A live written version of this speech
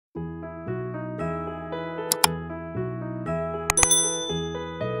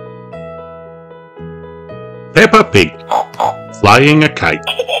Peppa Pig Flying a Kite.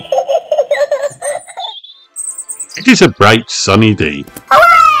 It is a bright sunny day.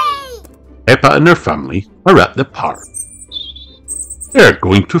 Hooray! Peppa and her family are at the park. They are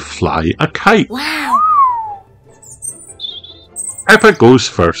going to fly a kite. Wow! Peppa goes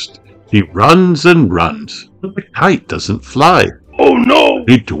first. He runs and runs, but the kite doesn't fly. Oh no!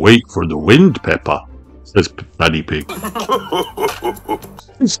 Need to wait for the wind, Peppa, says Daddy Pig.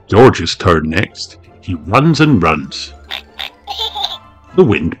 It's George's turn next. He runs and runs. The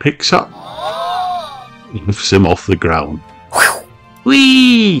wind picks up. Lifts him off the ground.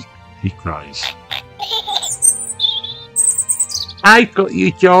 Whee! He cries. I've got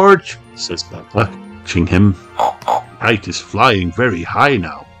you, George, says Peppa, catching him. The kite is flying very high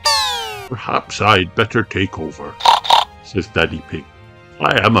now. Perhaps I'd better take over, says Daddy Pig.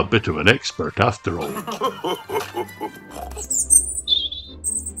 I am a bit of an expert after all.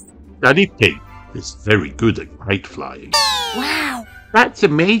 Daddy Pig is very good at kite flying. Wow! That's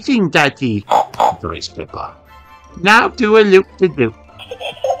amazing, Daddy, Cries Peppa. Now do a loop-de-loop.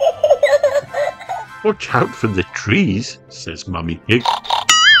 Watch out for the trees, says Mummy Pig.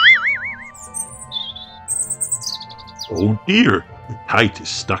 Oh dear, the kite is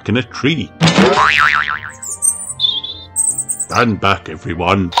stuck in a tree. Stand back,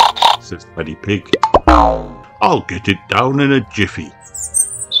 everyone, says Daddy Pig. I'll get it down in a jiffy,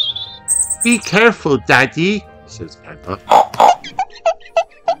 Be careful, Daddy. says Peppa.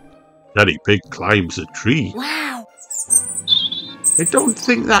 Daddy Pig climbs a tree. Wow! I don't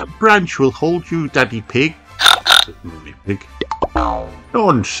think that branch will hold you, Daddy Pig. Says Mummy Pig.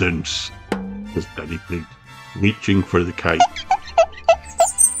 Nonsense, says Daddy Pig, reaching for the kite.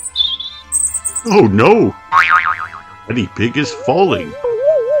 Oh no! Daddy Pig is falling.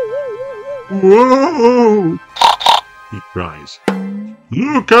 Whoa! He cries.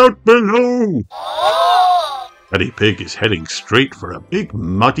 Look out below! Daddy Pig is heading straight for a big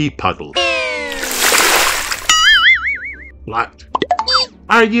muddy puddle. Flat,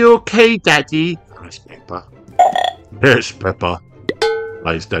 Are you okay, Daddy? cries Peppa. Yes, Peppa,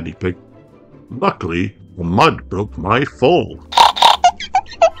 lies Daddy Pig. Luckily, the mud broke my fall.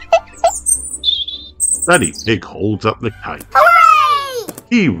 Daddy Pig holds up the kite. Hooray!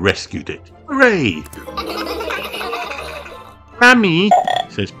 He rescued it. Hooray! Mummy,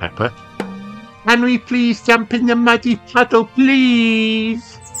 Says Peppa. can we please jump in the muddy puddle,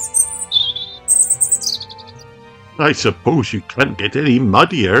 please? I suppose you can't get any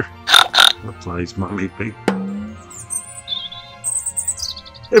muddier, replies Mummy Pig.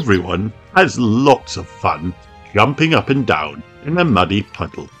 Everyone has lots of fun jumping up and down in a muddy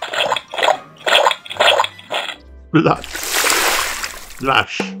puddle. Splash!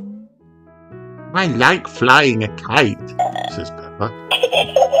 Splash! I like flying a kite, Says Peppa.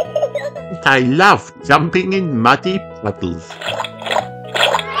 but I love jumping in muddy puddles.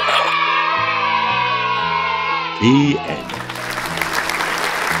 The end.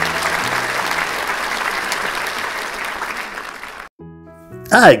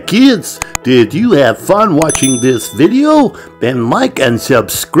 Hi kids, did you have fun watching this video? Then like and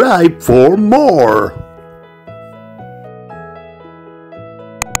subscribe for more.